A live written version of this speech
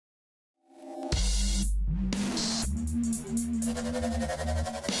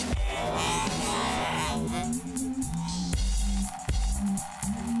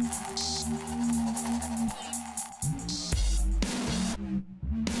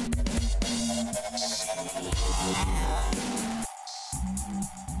The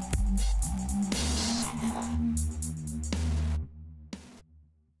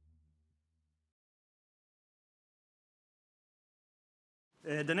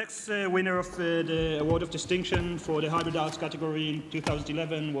next winner of the Award of Distinction for the Hybrid Arts category in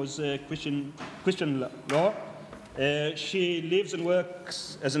 2011 was Christin Lahr. She lives and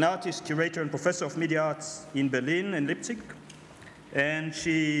works as an artist, curator, and professor of media arts in Berlin and Leipzig. And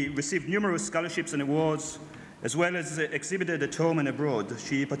she received numerous scholarships and awards, as well as exhibited at home and abroad.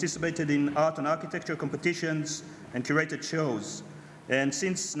 She participated in art and architecture competitions and curated shows. And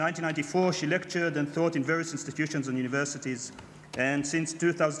since 1994, she lectured and taught in various institutions and universities. And since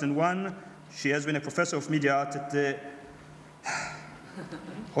 2001, she has been a professor of media art at the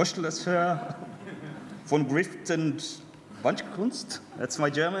Hochschule von Griffith and Bandkunst. That's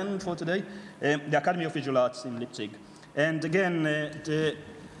my German for today. The Academy of Visual Arts in Leipzig. And again,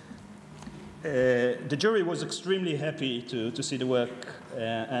 the jury was extremely happy to see the work.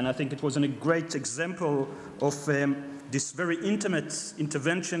 And I think it was a great example of this very intimate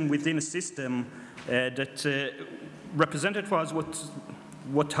intervention within a system that represented for us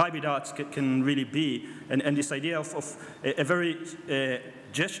what hybrid arts can really be, and this idea of a very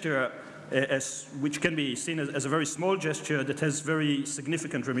gesture which can be seen as a very small gesture that has very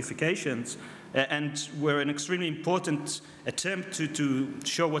significant ramifications, and were an extremely important attempt to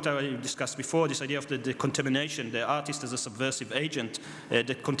show what I discussed before, this idea of the contamination, the artist as a subversive agent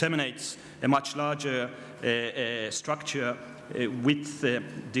that contaminates a much larger structure with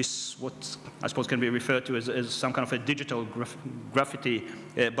this, what I suppose can be referred to as some kind of a digital graffiti,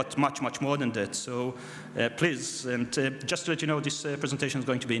 but much, much more than that. So please, and just to let you know, this presentation is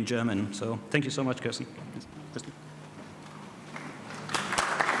going to be in German. So thank you so much, Kirsten.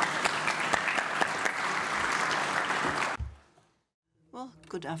 Well,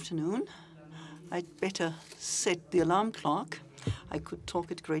 good afternoon. I'd better set the alarm clock. I could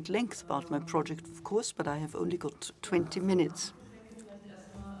talk at great length about my project, of course, but I have only got 20 minutes.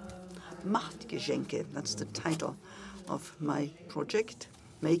 Machtgeschenke, that's the title of my project,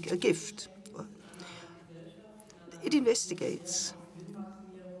 Make a Gift. It investigates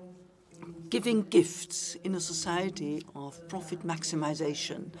giving gifts in a society of profit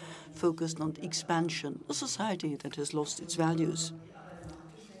maximization, focused on expansion, a society that has lost its values.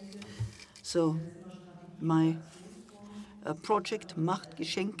 So my project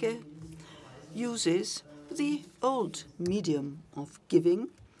Machtgeschenke uses the old medium of giving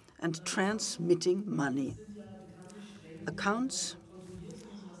and transmitting money. Accounts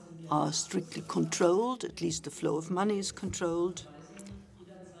are strictly controlled, at least the flow of money is controlled.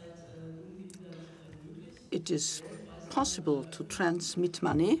 It is possible to transmit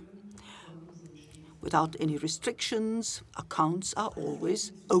money without any restrictions. Accounts are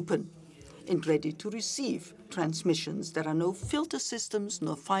always open and ready to receive transmissions. There are no filter systems,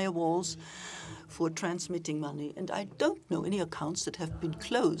 no firewalls for transmitting money. And I don't know any accounts that have been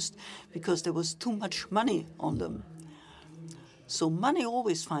closed because there was too much money on them. So money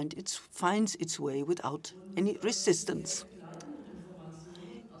always finds its way without any resistance.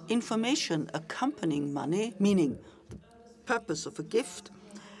 Information accompanying money, meaning the purpose of a gift,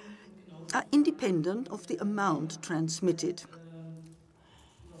 are independent of the amount transmitted.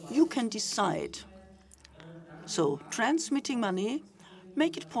 You can decide. So transmitting money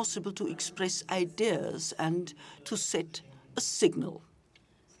make it possible to express ideas and to set a signal.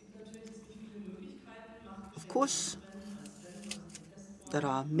 Of course, there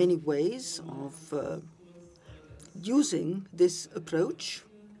are many ways of using this approach.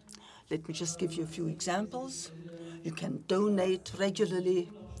 Let me just give you a few examples. You can donate regularly.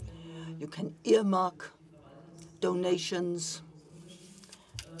 You can earmark donations.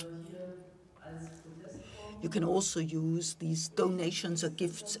 You can also use these donations or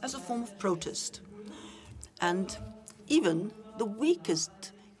gifts as a form of protest. And even the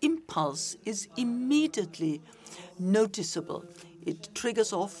weakest impulse is immediately noticeable. It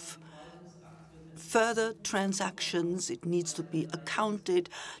triggers off further transactions. It needs to be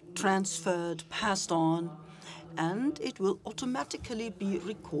accounted, transferred, passed on, and it will automatically be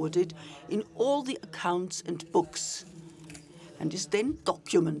recorded in all the accounts and books and is then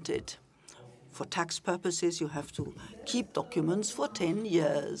documented. For tax purposes, you have to keep documents for 10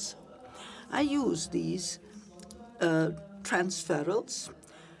 years. I use these transferals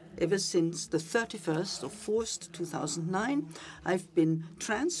ever since the 31st of 4th, 2009. I've been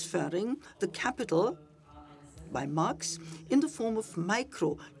transferring the capital by marks in the form of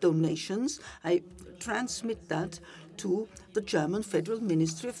micro donations. I transmit that to the German Federal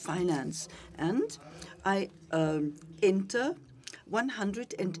Ministry of Finance, and I enter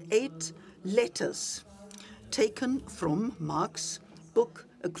 108 letters taken from Marx's book,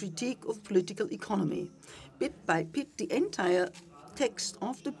 A Critique of Political Economy. Bit by bit, the entire text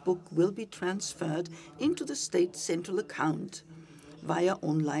of the book will be transferred into the state central account via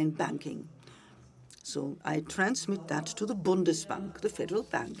online banking. So I transmit that to the Bundesbank, the federal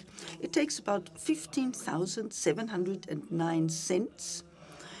bank. It takes about 15,709 cents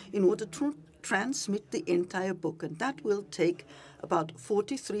in order to transmit the entire book, and that will take about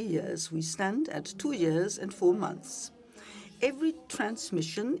 43 years. We stand at 2 years and 4 months. Every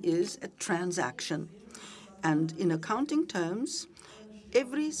transmission is a transaction, and in accounting terms,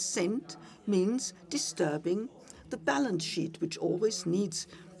 every cent means disturbing the balance sheet, which always needs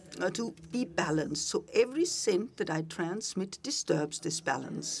to be balanced. So every cent that I transmit disturbs this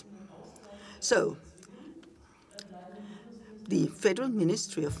balance. So the Federal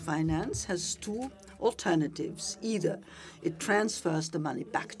Ministry of Finance has two alternatives. Either it transfers the money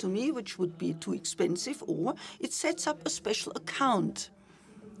back to me, which would be too expensive, or it sets up a special account,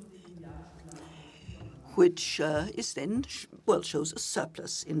 which is then, shows a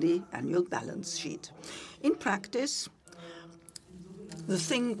surplus in the annual balance sheet. In practice, the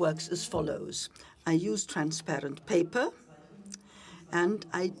thing works as follows. I use transparent paper, and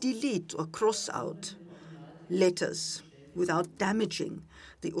I delete or cross out letters without damaging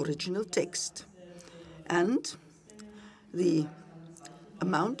the original text. And the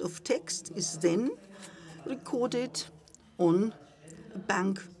amount of text is then recorded on a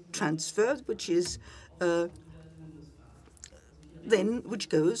bank transfer, which is which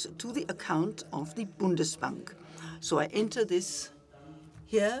goes to the account of the Bundesbank. So I enter this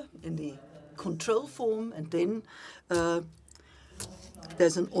here in the control form, and then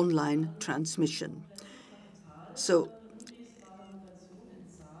there's an online transmission. So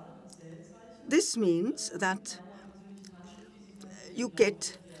this means that you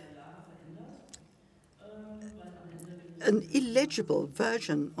get an illegible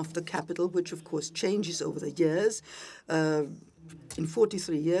version of the capital, which of course changes over the years. In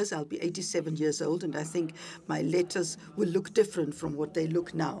 43 years, I'll be 87 years old, and I think my letters will look different from what they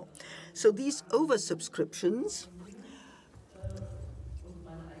look now. So these oversubscriptions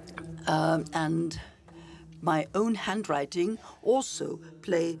and my own handwriting also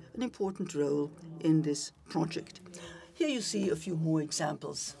play an important role in this project. Here you see a few more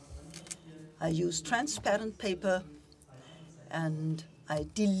examples. I use transparent paper, and I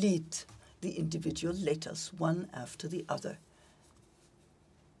delete the individual letters one after the other.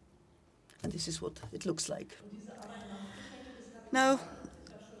 And this is what it looks like. Now,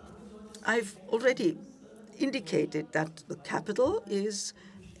 I've already indicated that the capital is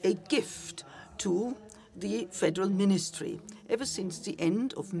a gift to the federal ministry. Ever since the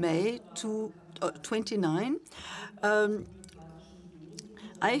end of May 29,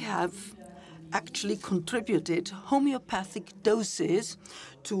 I have actually contributed homeopathic doses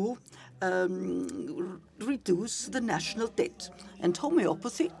to reduce the national debt. And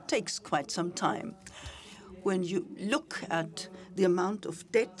homeopathy takes quite some time. When you look at the amount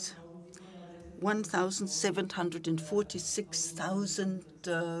of debt, 1,746,000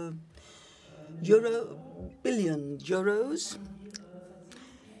 billion euros.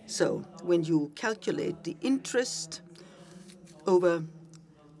 So when you calculate the interest over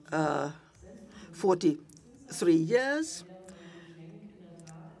 43 years,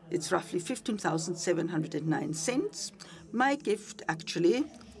 it's roughly 15,709 cents. My gift, actually,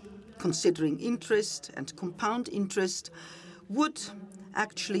 considering interest and compound interest, would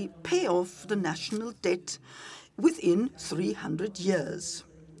actually pay off the national debt within 300 years.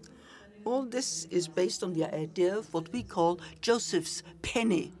 All this is based on the idea of what we call Joseph's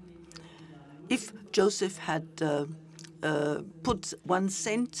penny. If Joseph had put 1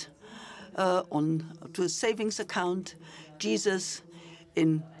 cent to a savings account, Jesus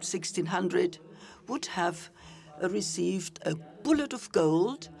in 1600 would have received a bullet of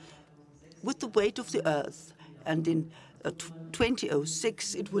gold with the weight of the earth, and in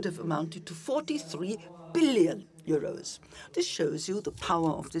 2006 it would have amounted to 43 billion euros. This shows you the power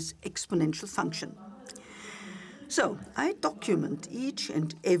of this exponential function. So I document each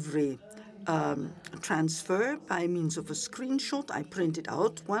and every transfer by means of a screenshot. I print it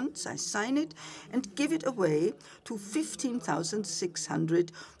out once, I sign it, and give it away to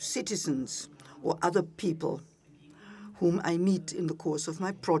 15,600 citizens or other people whom I meet in the course of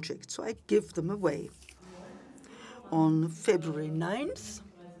my project. So I give them away. On February 9th,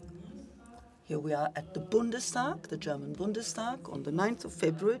 here we are at the Bundestag, the German Bundestag, on the 9th of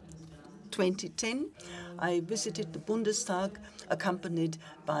February 2010. I visited the Bundestag accompanied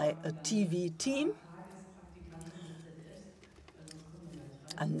by a TV team.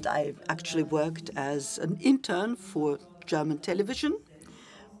 And I actually worked as an intern for German television.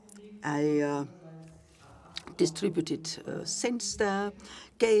 I distributed cents there,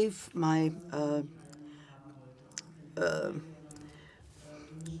 gave my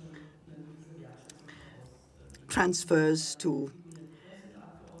transfers to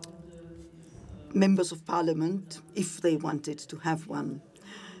members of parliament if they wanted to have one.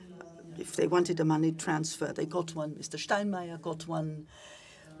 If they wanted a money transfer, they got one. Mr. Steinmeier got one.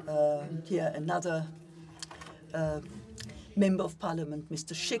 Here another member of parliament,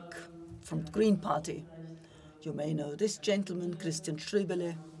 Mr. Schick from the Green Party. You may know this gentleman, Christian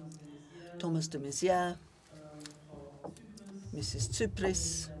Ströbele, Thomas de Maizière, Mrs.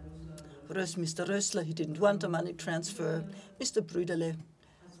 Zypris, Mr. Rössler, he didn't want a money transfer. Mr. Brüderle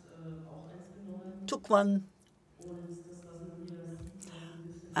took one.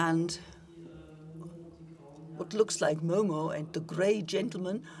 And what looks like Momo and the grey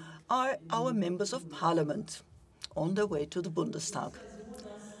gentleman are our members of parliament on their way to the Bundestag.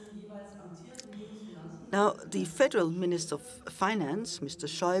 Now, the Federal Minister of Finance, Mr.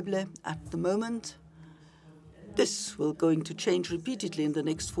 Schäuble, at the moment, this will going to change repeatedly in the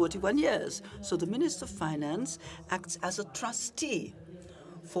next 41 years. So the Minister of Finance acts as a trustee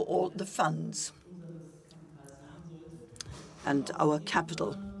for all the funds and our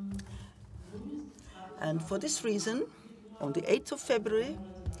capital. And for this reason, on the 8th of February,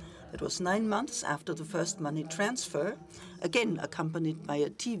 it was 9 months after the first money transfer, again accompanied by a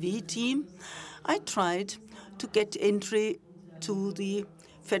TV team, I tried to get entry to the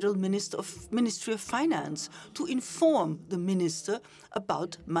Federal Ministry of Finance to inform the minister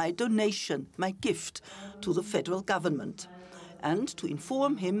about my donation, my gift to the federal government, and to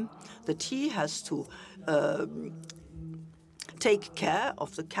inform him that he has to take care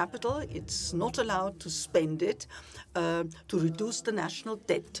of the capital. It's not allowed to spend it to reduce the national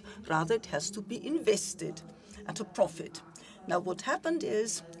debt. Rather, it has to be invested at a profit. Now, what happened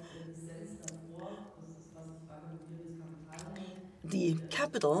is the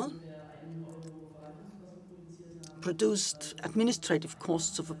capital produced administrative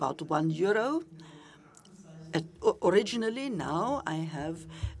costs of about €1. Originally, now I have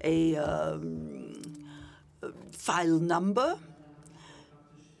a file number,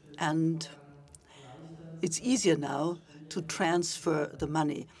 and it's easier now to transfer the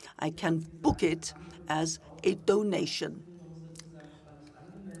money. I can book it as a donation.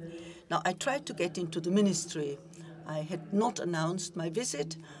 Now, I tried to get into the ministry. I had not announced my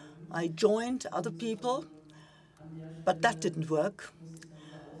visit. I joined other people, but that didn't work.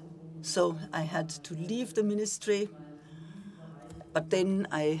 So I had to leave the ministry. But then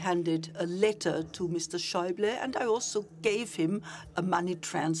I handed a letter to Mr. Schäuble, and I also gave him a money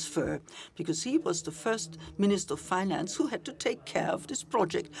transfer, because he was the first Minister of Finance who had to take care of this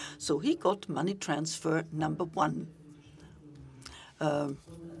project. So he got money transfer number 1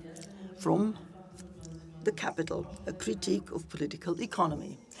 from the capital, a critique of political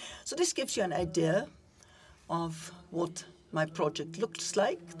economy. So this gives you an idea of what my project looks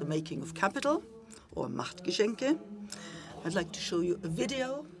like, the making of capital, or Machtgeschenke. I'd like to show you a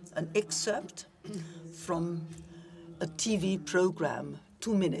video, an excerpt from a TV program,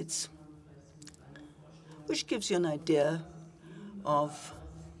 2 minutes, which gives you an idea of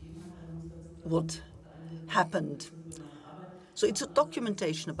what happened. So it's a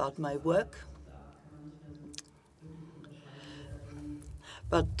documentation about my work,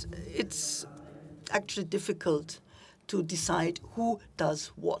 but it's actually difficult to decide who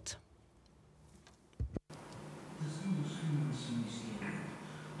does what.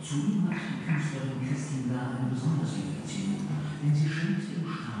 Zu ihm hat die Künstlerin Christin Lahr eine besonders enge Beziehung, denn sie schenkt dem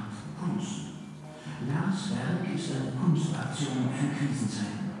Staat Kunst. Lahrs Werk ist eine Kunstaktion für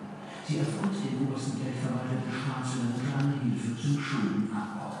Krisenzeiten. Sie erfolgt den obersten Geldverwalter der Staatsländer eine Hilfe zum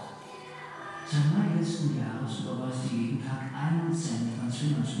Schuldenabbau. Seit Mai letzten Jahres überweist sie jeden Tag 1 Cent ans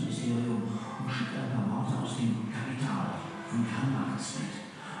Finanzministerium und schickt ein paar Worte aus dem Kapital von Karl Marx mit.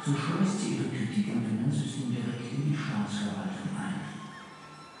 So schleust sie ihre Kritik am Finanzsystem direkt in die Staatsverwaltung ein.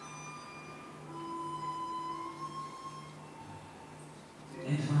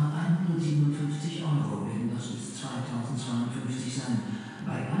 Etwa 157 € werden das bis 2052 sein,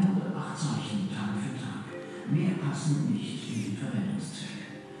 bei 1 oder 8 Zeichen Tag für Tag. Mehr passen nicht in den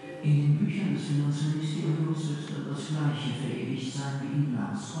Verwendungszweck. In den Büchern des Finanzministeriums wird das Gleiche verewigt sein wie in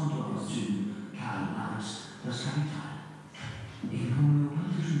Lahrs Kontoauszügen. Karl Marx, das Kapital. In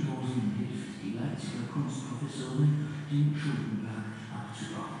homöopathischen Dosen hilft die Leipziger Kunstprofessorin, den Schuldenberg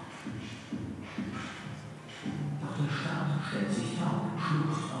abzubauen. Doch der Staat stellt sich taub,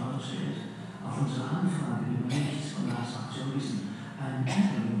 schluckt aber zählt. Auf unsere Anfrage über nichts von Lahrs Aktion wissen, Ein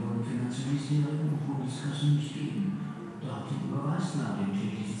Interview im Finanzministerium und Bundeskasse nicht geben. Dort überweist man den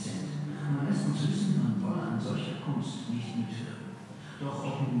täglichen Cent. Man lässt uns wissen, man wolle an solcher Kunst nicht mitwirken. Doch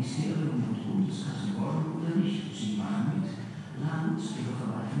ob Ministerium und Bundeskasse wollen oder nicht, sie machen mit. Land ihre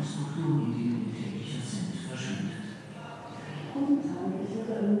Verwaltungsstrukturen, in denen ihr täglicher Cent verschwindet. Guten Tag, ich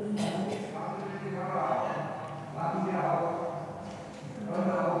würde eine Frage.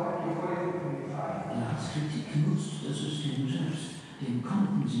 Lahrs Kritik nutzt das System selbst. Den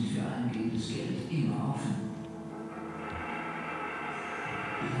Konten sind für eingehendes Geld immer offen.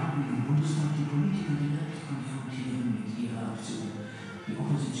 Wir haben im Bundestag die Politiker direkt konfrontieren mit ihrer Aktion. Die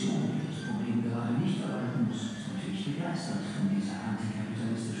Opposition, die das Problem gerade nicht verwalten muss, ist natürlich begeistert von dieser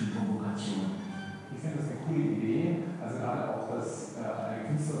antikapitalistischen Provokation. Ich finde das eine coole Idee, also gerade auch, dass eine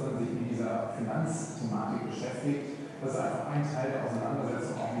Künstlerin sich mit dieser Finanzthematik beschäftigt. Das ist einfach ein Teil der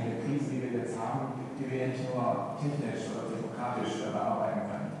Auseinandersetzung auch mit der Krise, die wir jetzt haben, die wir ja nicht nur technisch oder technokratisch bearbeiten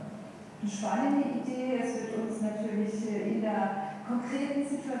können. Eine spannende Idee, es wird uns natürlich in der konkreten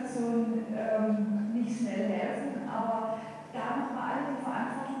Situation nicht schnell helfen, aber da nochmal alle die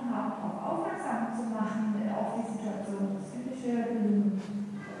Verantwortung haben, darauf aufmerksam zu machen auf die Situation, das finde ich sehr gelungen.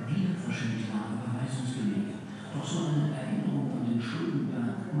 Wieder verschenkt nach Überweisungsbelege. Doch so eine Erinnerung an den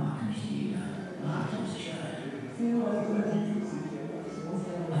Schuldenberg mag nicht jeder. Ratlosigkeit.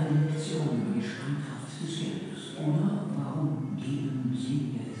 Eine Lektion über die Sprengkraft des Geldes. Oder warum geben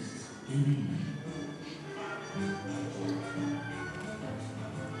Sie jetzt den Leben?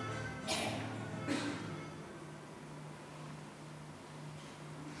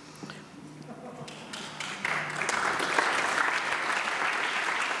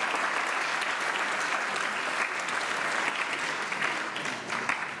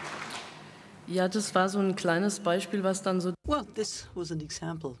 Ja, das war so ein kleines Beispiel, was dann so... Well, this was an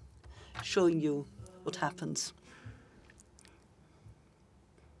example showing you what happens.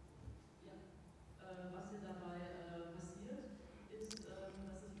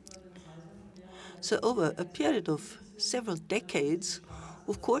 So over a period of several decades,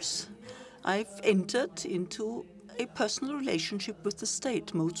 of course, I've entered into a personal relationship with the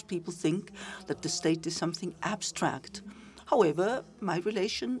state. Most people think that the state is something abstract. However, my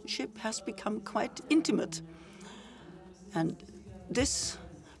relationship has become quite intimate. And this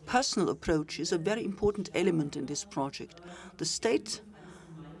personal approach is a very important element in this project. The state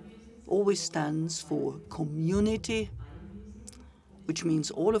always stands for community, which means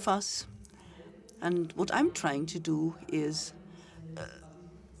all of us. And what I'm trying to do is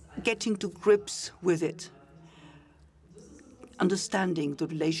getting to grips with it, understanding the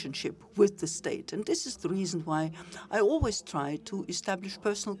relationship with the state. And this is the reason why I always try to establish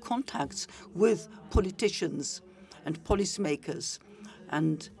personal contacts with politicians and policymakers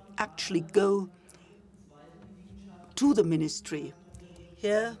and actually go to the ministry.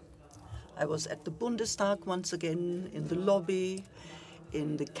 Here, I was at the Bundestag once again, in the lobby,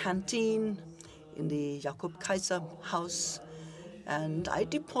 in the canteen, in the Jakob Kaiser house, and I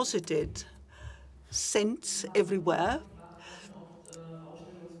deposited cents everywhere.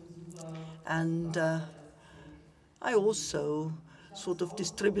 And I also sort of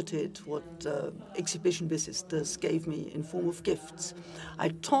distributed what exhibition visitors gave me in form of gifts. I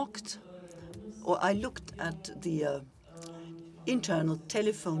looked at the internal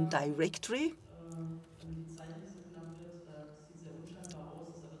telephone directory.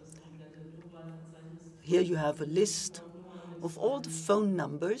 Here you have a list of all the phone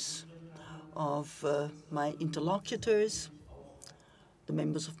numbers of my interlocutors, the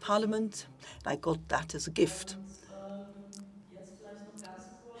members of parliament. I got that as a gift.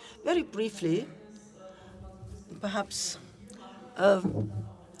 Very briefly, perhaps an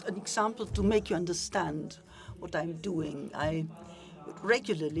example to make you understand what I'm doing. I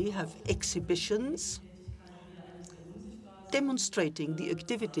regularly have exhibitions demonstrating the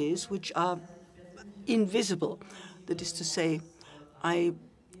activities which are invisible. That is to say, I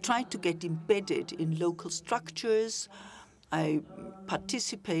try to get embedded in local structures. I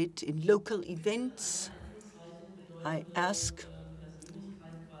participate in local events. I ask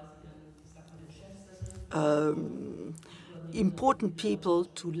important people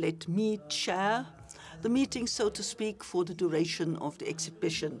to let me chair the meeting, so to speak, for the duration of the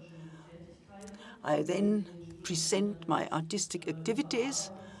exhibition. I then present my artistic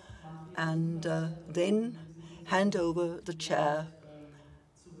activities and then hand over the chair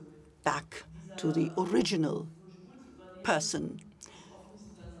back to the original person.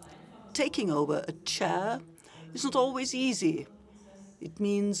 Taking over a chair is not always easy. It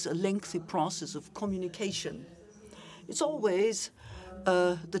means a lengthy process of communication. It's always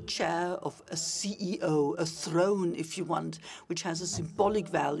the chair of a CEO, a throne, if you want, which has a symbolic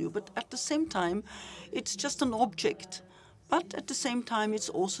value. But at the same time, it's just an object. But at the same time, it's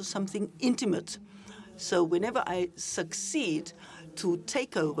also something intimate. So whenever I succeed to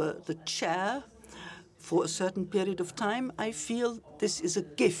take over the chair for a certain period of time, I feel this is a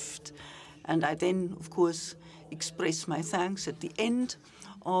gift. And I then, of course, express my thanks at the end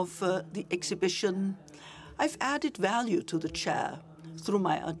of the exhibition. I've added value to the chair through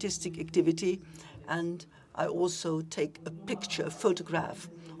my artistic activity, and I also take a picture, a photograph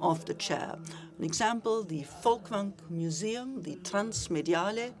of the chair. An example, the Folkwang Museum, the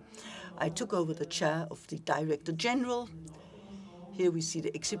Transmediale. I took over the chair of the Director General. Here we see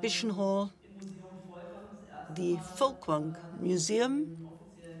the exhibition hall. The Folkwang Museum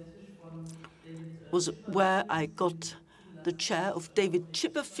was where I got the chair of David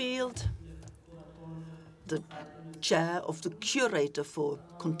Chipperfield, the chair of the curator for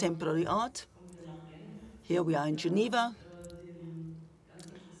contemporary art. Here we are in Geneva,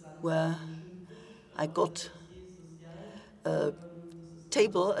 where I got a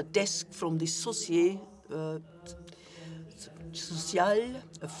table, a desk from the Société Sociale,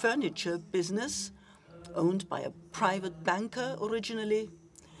 a furniture business owned by a private banker originally.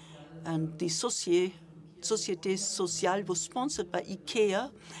 And the Société Sociale was sponsored by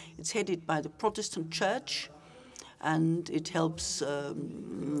IKEA. It's headed by the Protestant Church, and it helps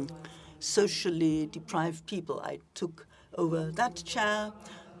socially deprived people. I took over that chair.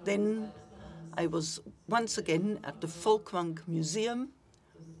 Then I was once again at the Folkwang Museum.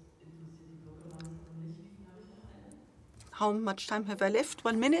 How much time have I left?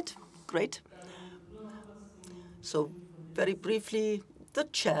 1 minute? Great. So very briefly, the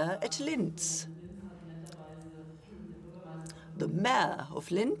chair at Linz. The mayor of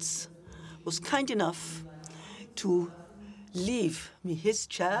Linz was kind enough to leave me his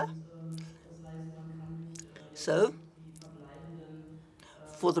chair. So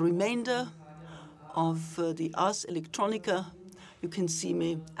for the remainder of the Ars Electronica, you can see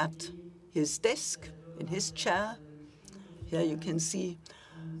me at his desk, in his chair. Here you can see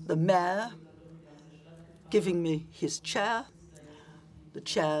the mayor giving me his chair. The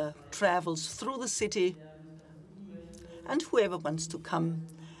chair travels through the city, and whoever wants to come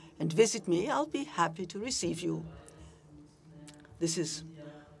and visit me, I'll be happy to receive you. This is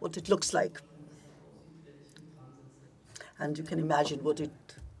what it looks like. And you can imagine what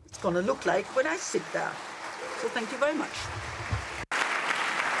it's going to look like when I sit there. So thank you very much.